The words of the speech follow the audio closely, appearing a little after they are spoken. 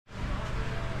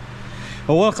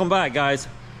Well, welcome back, guys.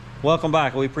 Welcome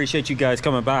back. We appreciate you guys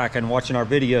coming back and watching our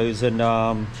videos. And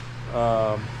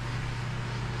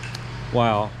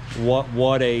wow,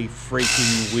 what a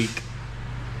freaking week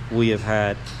we have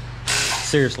had.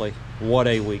 Seriously, what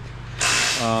a week.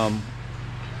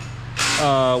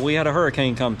 We had a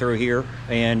hurricane come through here,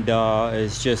 and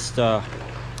it's just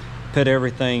put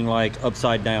everything like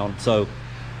upside down. So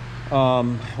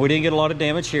we didn't get a lot of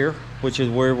damage here, which is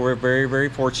where we're very, very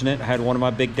fortunate. I had one of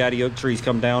my big daddy oak trees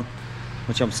come down,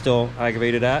 which I'm still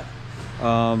aggravated at.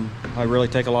 I really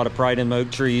take a lot of pride in my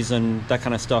oak trees and that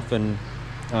kind of stuff, and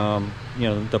you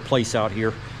know, the place out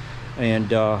here. And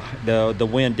the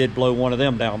wind did blow one of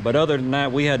them down, but other than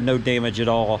that, we had no damage at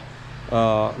all.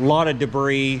 A lot of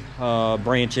debris,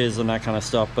 branches and that kind of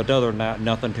stuff, but other than that,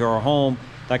 nothing to our home,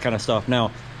 that kind of stuff.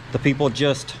 Now, the people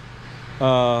just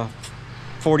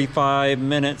 45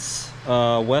 minutes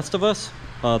west of us,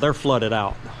 they're flooded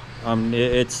out.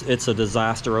 It's a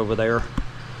disaster over there.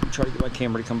 Try to get my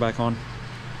camera to come back on.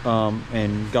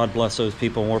 And God bless those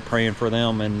people, and we're praying for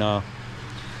them, and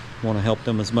want to help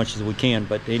them as much as we can.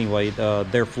 But anyway,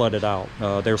 they're flooded out.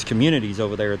 There's communities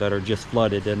over there that are just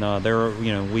flooded, and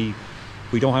you know, we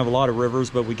don't have a lot of rivers,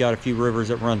 but we got a few rivers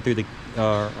that run through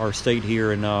our state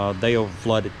here, and they over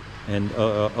flooded and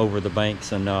over the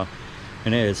banks, and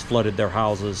it has flooded their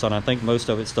houses. And I think most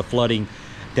of it's the flooding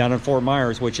down in Fort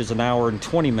Myers, which is an hour and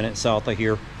 20 minutes south of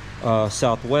here,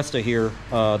 southwest of here.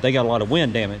 They got a lot of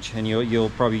wind damage, and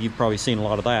you've probably seen a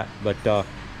lot of that. But the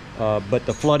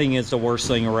flooding is the worst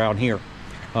thing around here.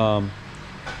 And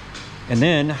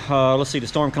then let's see, the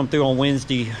storm come through on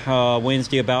Wednesday.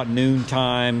 Wednesday about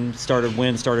noontime,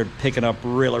 wind started picking up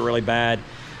really, really bad.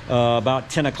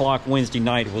 About 10 o'clock Wednesday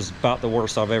night was about the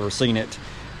worst I've ever seen it.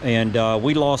 And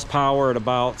we lost power at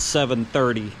about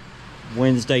 7:30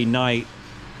 Wednesday night,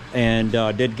 and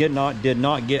did not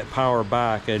get power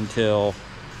back until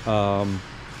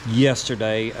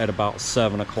yesterday at about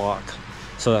 7 o'clock.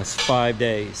 So that's 5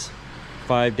 days.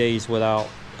 5 days without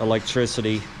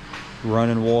electricity,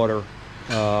 running water,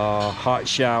 hot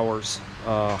showers,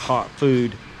 hot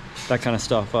food, that kind of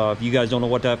stuff. If you guys don't know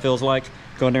what that feels like,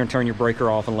 go in there and turn your breaker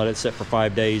off and let it sit for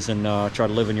 5 days, and try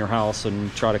to live in your house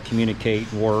and try to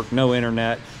communicate and work. No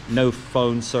internet, no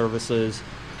phone services.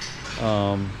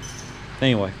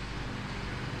 Anyway,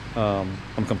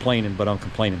 I'm complaining, but I'm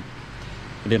complaining.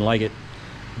 I didn't like it.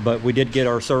 But we did get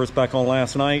our service back on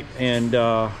last night, and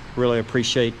really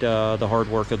appreciate the hard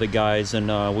work of the guys.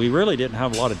 And we really didn't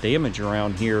have a lot of damage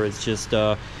around here. It's just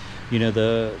you know,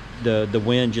 the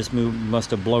wind just must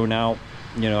have blown out.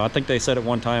 You know, I think they said at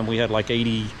one time we had like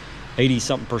 80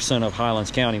 something percent of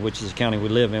Highlands County, which is the county we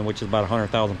live in, which is about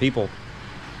 100,000 people,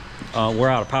 we're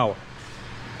out of power.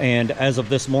 And as of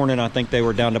this morning, I think they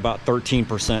were down to about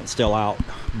 13% still out.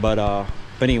 But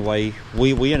anyway,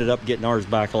 we ended up getting ours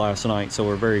back last night, so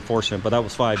we're very fortunate. But that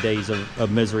was 5 days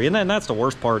of misery. And then that's the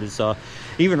worst part, is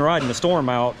even riding the storm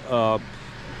out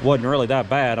wasn't really that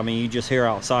bad. I mean, you just hear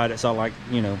outside, it's not like,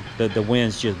 you know, the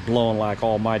wind's just blowing like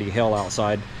almighty hell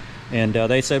outside. And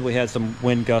they said we had some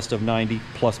wind gust of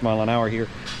 90+ mile an hour here,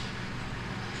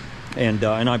 and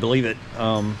I believe it.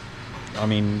 I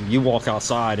mean, you walk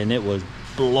outside and it was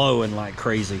blowing like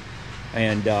crazy.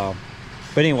 And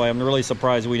but anyway, I'm really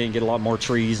surprised we didn't get a lot more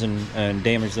trees and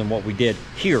damage than what we did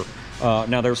here.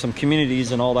 Now there's some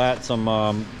communities and all that, some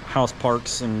house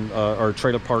parks and or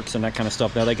trailer parks and that kind of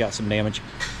stuff. Now they got some damage,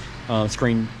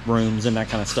 screen rooms and that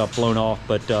kind of stuff blown off,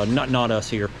 but not us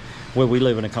here. We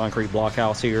live in a concrete block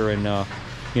house here, and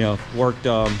you know, worked.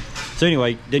 So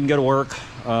anyway, didn't go to work.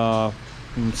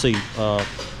 Let's see,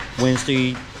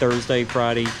 Wednesday, Thursday,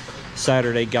 Friday,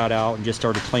 Saturday got out and just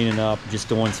started cleaning up, just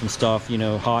doing some stuff, you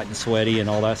know, hot and sweaty and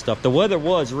all that stuff. The weather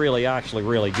was actually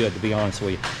really good, to be honest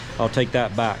with you. I'll take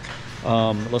that back.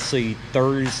 Let's see,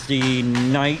 Thursday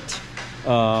night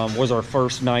was our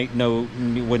first night,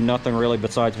 with nothing really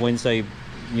besides Wednesday,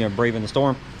 you know, braving the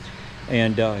storm.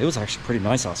 And it was actually pretty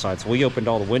nice outside. So we opened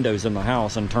all the windows in the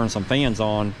house and turned some fans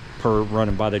on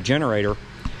running by the generator,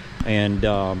 and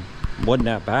wasn't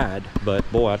that bad.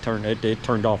 But boy, it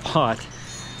turned off hot.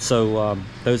 So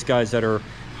those guys that are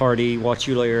Hardy,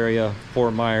 Wauchula area,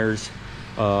 Fort Myers,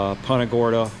 Punta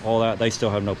Gorda, all that, they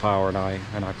still have no power, and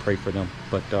I pray for them.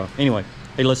 But anyway,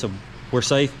 hey, listen, we're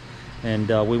safe, and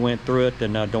we went through it,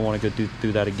 and I don't want to go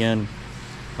through that again.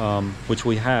 Which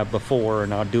we have before,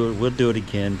 and we'll do it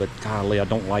again, but golly, I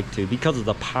don't like to, because of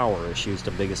the power issues. The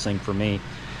biggest thing for me,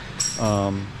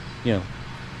 you know,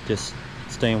 just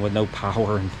staying with no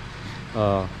power, and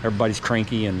everybody's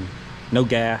cranky, and no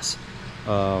gas.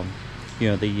 You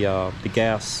know, the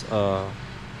gas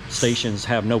stations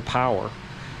have no power.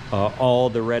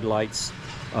 All the red lights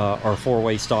are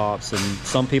four-way stops, and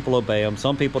some people obey them,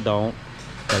 some people don't.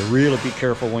 So really be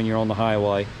careful when you're on the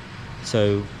highway.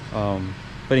 So, but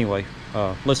anyway,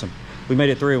 listen, we made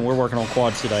it through and we're working on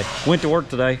quads today. Went to work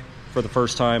today for the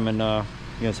first time, and you know,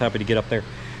 it's happy to get up there.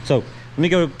 So let me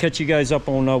go catch you guys up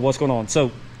on what's going on.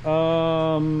 So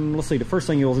let's see, the first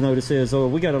thing you'll notice is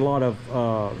we got a lot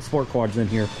of sport quads in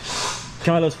here.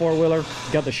 Kylo's four-wheeler,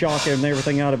 got the shock and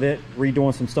everything out of it,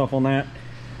 redoing some stuff on that.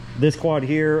 This quad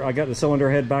here, I got the cylinder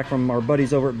head back from our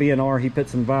buddies over at B&R. He put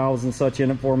some valves and such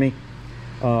in it for me,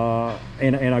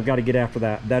 and I've got to get after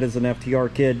that. That is an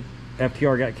FTR kid.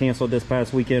 FTR got canceled this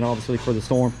past weekend, obviously, for the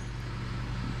storm.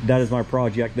 That is my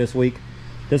project this week.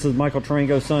 This is Michael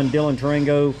Tarango's son, Dylan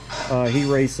Tarango. He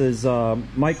races,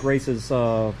 Mike races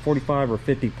 45 or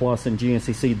 50 plus in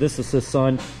GNCC. This is his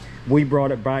son. We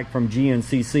brought it back from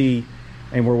GNCC,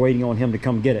 and we're waiting on him to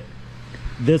come get it.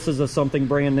 This is something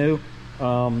brand new.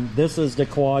 This is the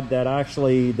quad that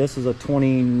actually, this is a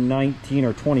 2019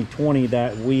 or 2020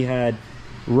 that we had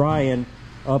Ryan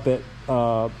up at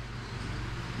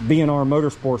B&R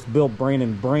Motorsports build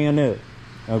Brandon brand new.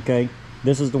 Okay,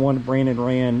 this is the one that Brandon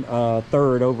ran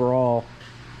third overall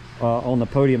on the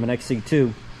podium in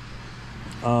XC2.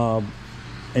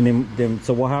 And then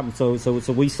so what happened?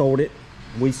 So we sold it.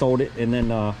 And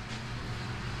then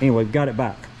anyway, got it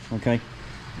back. Okay.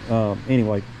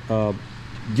 Anyway,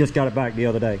 just got it back the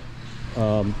other day.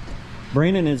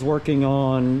 Brandon is working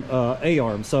on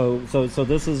A-arm. So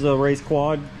this is a race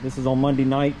quad. This is on Monday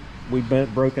night. We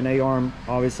broke an A-arm,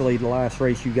 obviously the last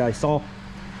race you guys saw.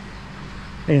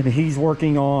 And he's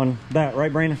working on that,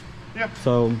 right, Brandon? Yep.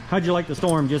 So how'd you like the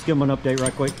storm? Just give him an update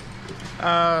right quick.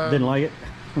 Didn't like it?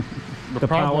 The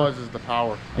problem is the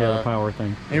power. Yeah, the power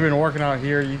thing. Even working out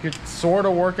here, you could sort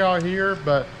of work out here,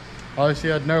 but obviously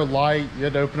you had no light. You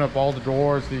had to open up all the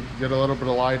drawers so you could get a little bit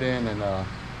of light in, and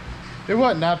it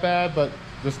wasn't that bad, but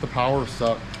just the power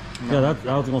sucked. Yeah,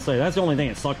 I was gonna say that's the only thing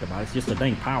that sucked about it. It's just the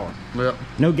dang power. Yep.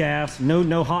 No gas,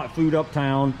 no hot food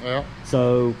uptown. Yep.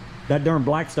 So that darn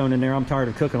Blackstone in there, I'm tired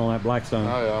of cooking on that Blackstone.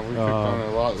 Oh yeah, we cooked on it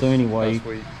a lot. So anyway, last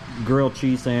week. Grilled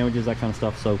cheese sandwiches, that kind of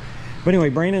stuff. So, but anyway,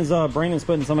 Brandon's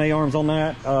putting some A-arms on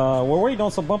that. We're waiting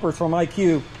on some bumpers from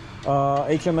IQ,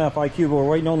 HMF IQ. But we're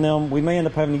waiting on them. We may end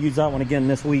up having to use that one again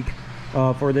this week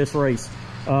for this race.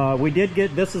 We did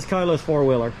get, this is Kylo's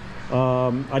four-wheeler.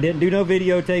 I didn't do no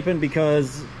videotaping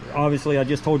because obviously I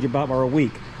just told you about our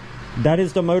week. That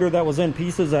is the motor that was in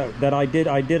pieces that I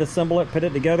did assemble it, put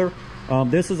it together.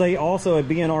 This is also a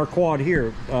B&R quad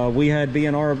here. We had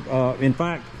B&R, in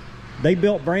fact, they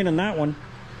built Brandon that one,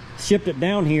 shipped it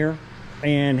down here,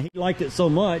 and he liked it so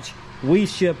much, we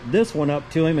shipped this one up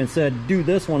to him and said, do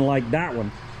this one like that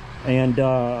one. And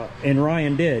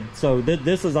Ryan did. So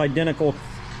this is identical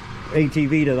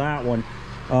ATV to that one.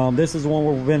 This is the one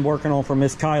we've been working on for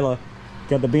Miss Kyla.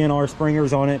 Got the B&R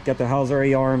springers on it, got the Hauser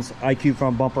A-arms, IQ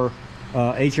front bumper,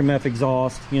 HMF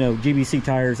exhaust, you know, GBC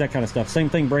tires, that kind of stuff. Same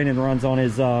thing Brandon runs on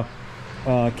his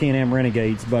Can-Am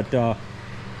Renegades. But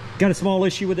got a small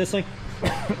issue with this thing.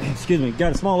 Excuse me.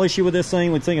 Got a small issue with this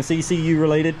thing. We think it's ECU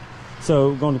related.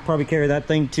 So going to probably carry that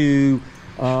thing to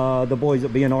the boys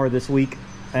at B&R this week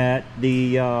at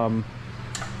the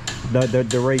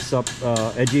race up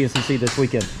at GNCC this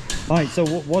weekend. All right, so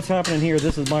what's happening here?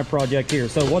 This is my project here.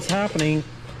 So what's happening?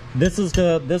 This is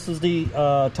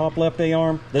the top left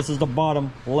A-arm. This is the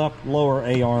bottom left lower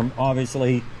A-arm.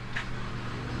 Obviously,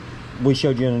 we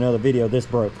showed you in another video. This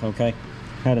broke. Okay,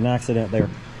 had an accident there.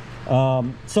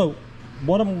 So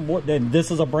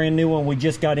this is a brand new one we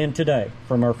just got in today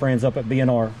from our friends up at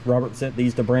B&R. Robert sent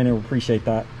these to Brandon. We appreciate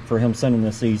that for him sending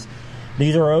us these.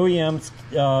 These are OEM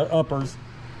uppers.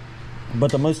 But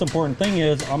the most important thing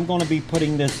is I'm going to be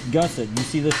putting this gusset. You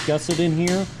see this gusset in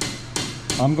here?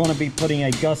 I'm going to be putting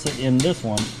a gusset in this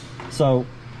one. So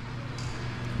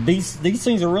these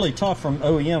things are really tough from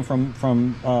OEM,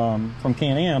 from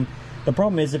Can-Am. The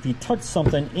problem is if you touch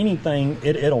something, anything,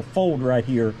 it'll fold right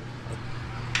here.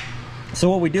 So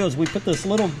what we do is we put this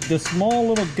small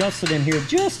little gusset in here,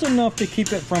 just enough to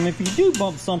keep it from, if you do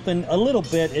bump something a little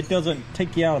bit, it doesn't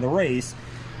take you out of the race.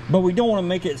 But we don't want to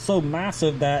make it so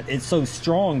massive that it's so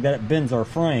strong that it bends our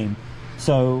frame.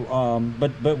 So,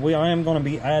 I am going to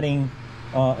be adding,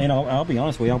 and I'll be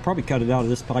honest with you, I'll probably cut it out of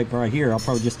this pipe right here. I'll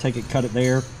probably just take it, cut it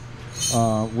there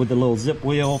with the little zip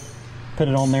wheel, put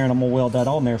it on there, and I'm going to weld that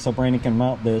on there so Brandon can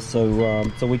mount this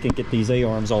so we can get these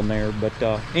A-arms on there. But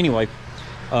anyway,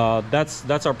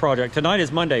 that's our project. Tonight is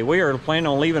Monday. We are planning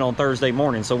on leaving on Thursday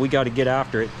morning, so we got to get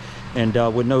after it. And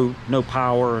with no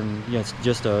power, and you know, it's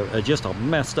just a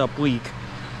messed up week,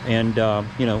 and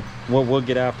you know, we'll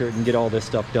get after it and get all this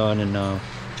stuff done, and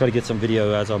try to get some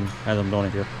video as I'm doing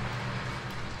it here.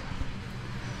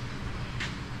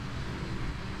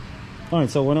 All right,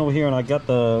 so I went over here and I got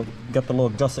the little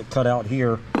gusset cut out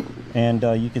here, and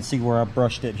you can see where I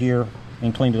brushed it here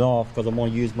and cleaned it off because I'm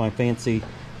going to use my fancy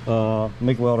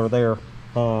MIG welder there.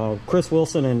 Chris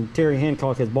Wilson and Terry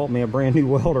Hancock has bought me a brand new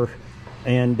welder,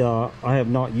 and I have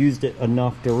not used it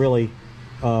enough to really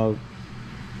do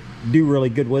really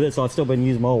good with it, so I've still been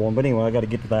using my old one. But anyway, I got to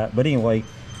get to that. But anyway,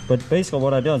 basically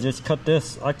what I done is just cut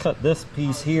this. I cut this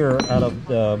piece here out of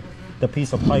the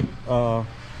piece of pipe,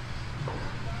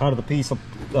 out of the piece of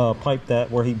pipe that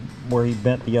where he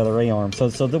bent the other A-arm. So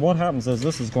what happens is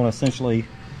this is going to essentially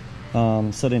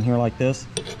sit in here like this,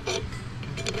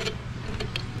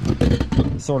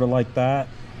 sort of like that,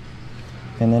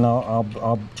 and then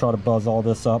I'll try to buzz all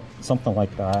this up, something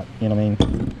like that. You know what I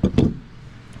mean?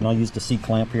 And I'll use the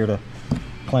C-clamp here to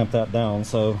clamp that down.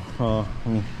 So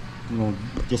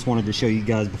just wanted to show you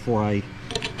guys before I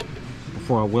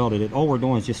welded it. All we're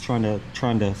doing is just trying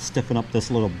to stiffen up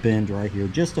this little bend right here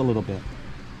just a little bit.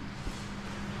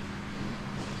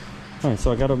 All right,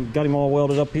 so I got him all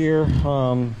welded up here.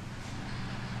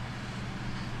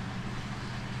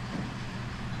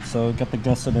 So got the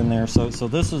gusset in there. So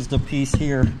this is the piece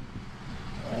here.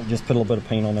 I just put a little bit of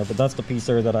paint on there, but that's the piece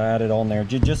there that I added on there,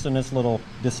 just in this little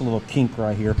kink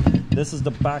right here. This is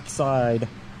the back side.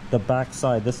 The back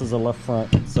side. This is the left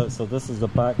front. So this is the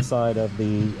back side of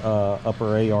the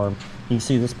upper A-arm. You can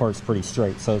see this part's pretty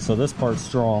straight. So this part's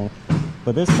strong,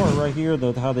 but this part right here,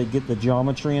 how they get the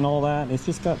geometry and all that, it's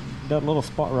just got that little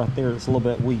spot right there. It's a little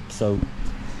bit weak. So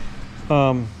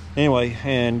anyway,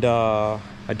 and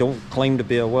I don't claim to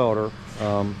be a welder,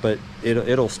 but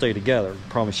it'll stay together. I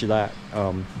promise you that.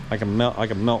 I can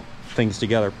melt things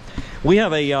together. We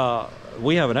have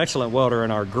an excellent welder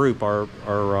in our group.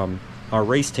 Our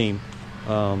race team,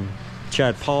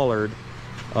 Chad Pollard.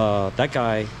 That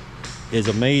guy is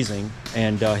amazing,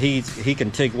 and he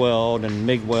can TIG weld and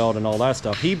MIG weld and all that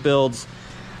stuff. He builds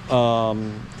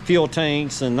fuel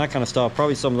tanks and that kind of stuff.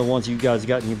 Probably some of the ones you guys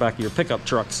got in your back of your pickup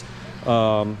trucks.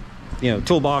 You know,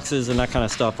 toolboxes and that kind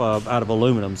of stuff out of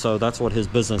aluminum. So that's what his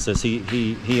business is.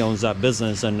 He owns that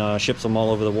business and ships them all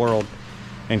over the world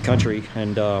and country.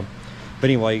 And but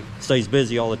anyway, stays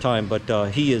busy all the time.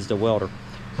 But he is the welder.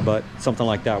 But something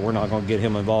like that, we're not going to get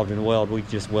him involved in the weld. We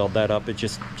just weld that up. It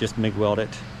just MIG weld it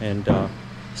and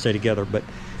stay together. But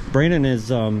Brandon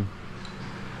is oh,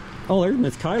 there's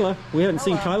Miss Kyla. We haven't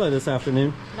seen Kyla this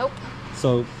afternoon. Nope.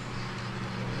 So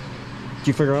did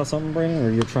you figure out something, Brandon,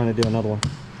 or you're trying to do another one?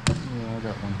 Yeah, I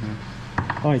got one here.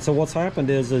 All right, so what's happened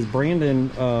is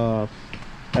Brandon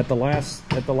at the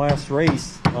last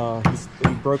race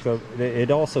he broke it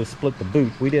also split the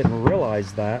boot. We didn't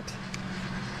realize that,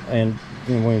 and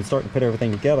you know, when we start to put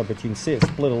everything together, but you can see it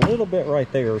split a little bit right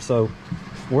there. So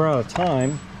we're out of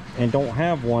time and don't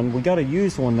have one. We got a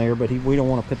used one there, but we don't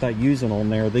want to put that used one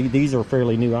on there. These are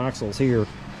fairly new axles here.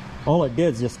 All it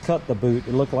did is just cut the boot.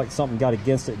 It looked like something got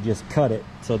against it and just cut it.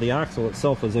 So the axle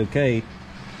itself is okay,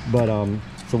 but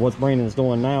so what Brandon's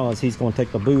doing now is he's going to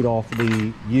take the boot off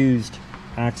the used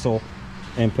axle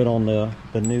and put on the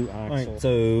new axle. Right,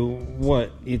 so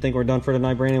what, you think we're done for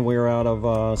tonight, Brandon? We're out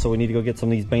of so we need to go get some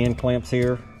of these band clamps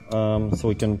here so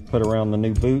we can put around the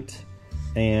new boot.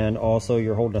 And also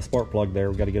you're holding a spark plug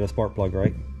there. We got to get a spark plug,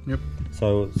 right? Yep.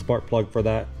 So spark plug for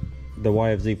that, the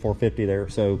YFZ 450 there.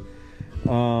 So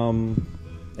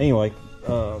anyway,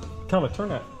 Tyler, turn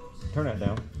that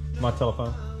down, my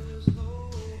telephone.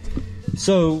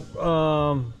 So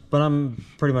but I'm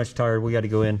pretty much tired. We got to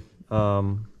go in.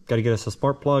 Got to get us a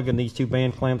spark plug and these two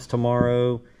band clamps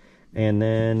tomorrow. And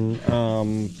then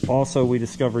also we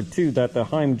discovered too that the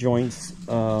Heim joints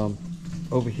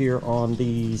over here on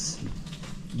these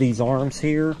arms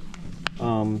here,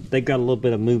 they've got a little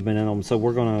bit of movement in them. So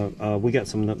we're gonna we got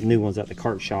some new ones at the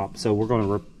cart shop, so we're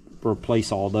gonna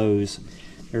replace all those.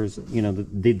 There's, you know,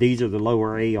 these are the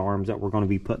lower A arms that we're going to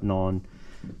be putting on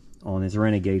this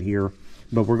Renegade here,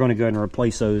 but we're going to go ahead and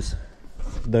replace those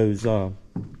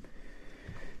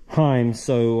Heims.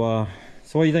 So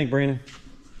what do you think, Brandon?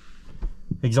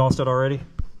 Exhausted already?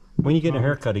 When you getting a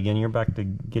haircut again? You're back to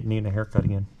needing a haircut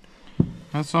again.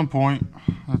 At some point.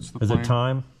 That's the plan. Is it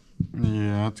time?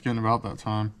 Yeah, it's getting about that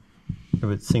time.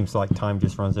 It seems like time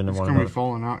just runs into one another. It's gonna be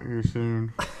falling out here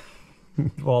soon.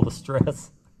 All the stress.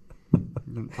 I'm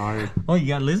getting tired. Oh, you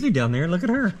got Lizzie down there. Look at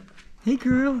her. Hey,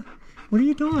 girl. What are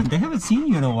you doing? They haven't seen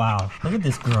you in a while. Look at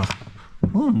this girl.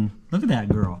 Look at that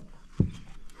girl.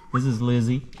 This is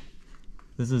Lizzie.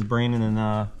 This is Brandon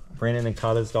and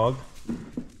Kyla's dog.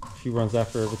 She runs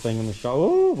after everything in the shop.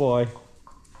 Oh boy!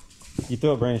 You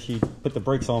threw it, Brandon. She put the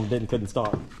brakes on, but couldn't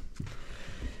stop.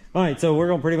 All right, so we're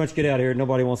gonna pretty much get out of here.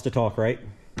 Nobody wants to talk, right?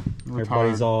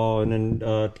 Everybody's all, and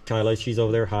then Kyla, she's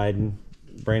over there hiding.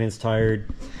 Brandon's tired.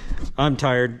 I'm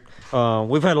tired.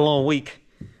 We've had a long week,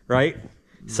 right?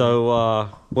 So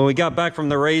when we got back from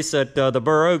the race at the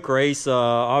Burr Oak race,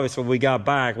 obviously when we got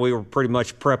back, we were pretty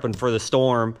much prepping for the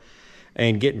storm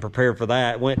and getting prepared for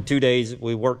that. Went 2 days.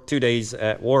 We worked 2 days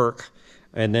at work.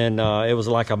 And then it was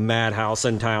like a madhouse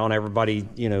in town. Everybody,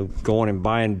 you know, going and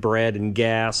buying bread and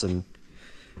gas and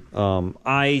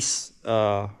ice.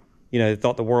 You know,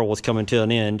 thought the world was coming to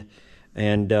an end.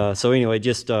 And so anyway,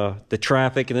 just the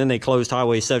traffic. And then they closed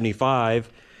Highway 75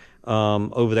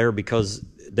 over there because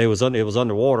it was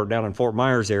underwater down in Fort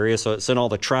Myers area. So it sent all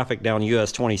the traffic down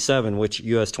US 27, which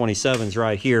US 27 is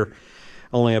right here,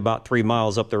 only about 3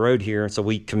 miles up the road here. So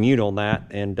we commute on that.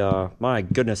 And my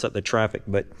goodness at the traffic.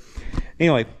 But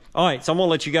anyway, all right, so I'm gonna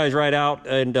let you guys ride out,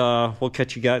 and we'll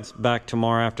catch you guys back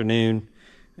tomorrow afternoon,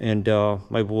 and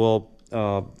maybe we'll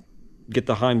get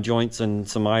the Heim joints and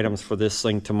some items for this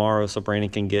thing tomorrow, so Brandon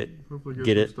can get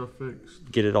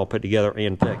it all put together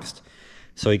and fixed,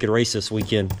 so he could race this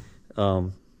weekend.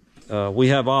 We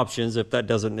have options if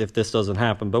this doesn't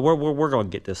happen, but we're gonna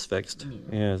get this fixed.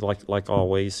 Yeah, like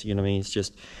always, you know what I mean? It's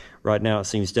just right now it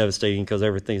seems devastating because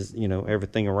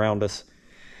everything around us,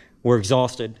 we're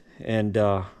exhausted. And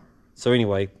so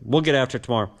anyway, we'll get after it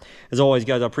tomorrow. As always,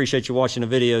 guys, I appreciate you watching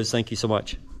the videos. Thank you so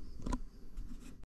much.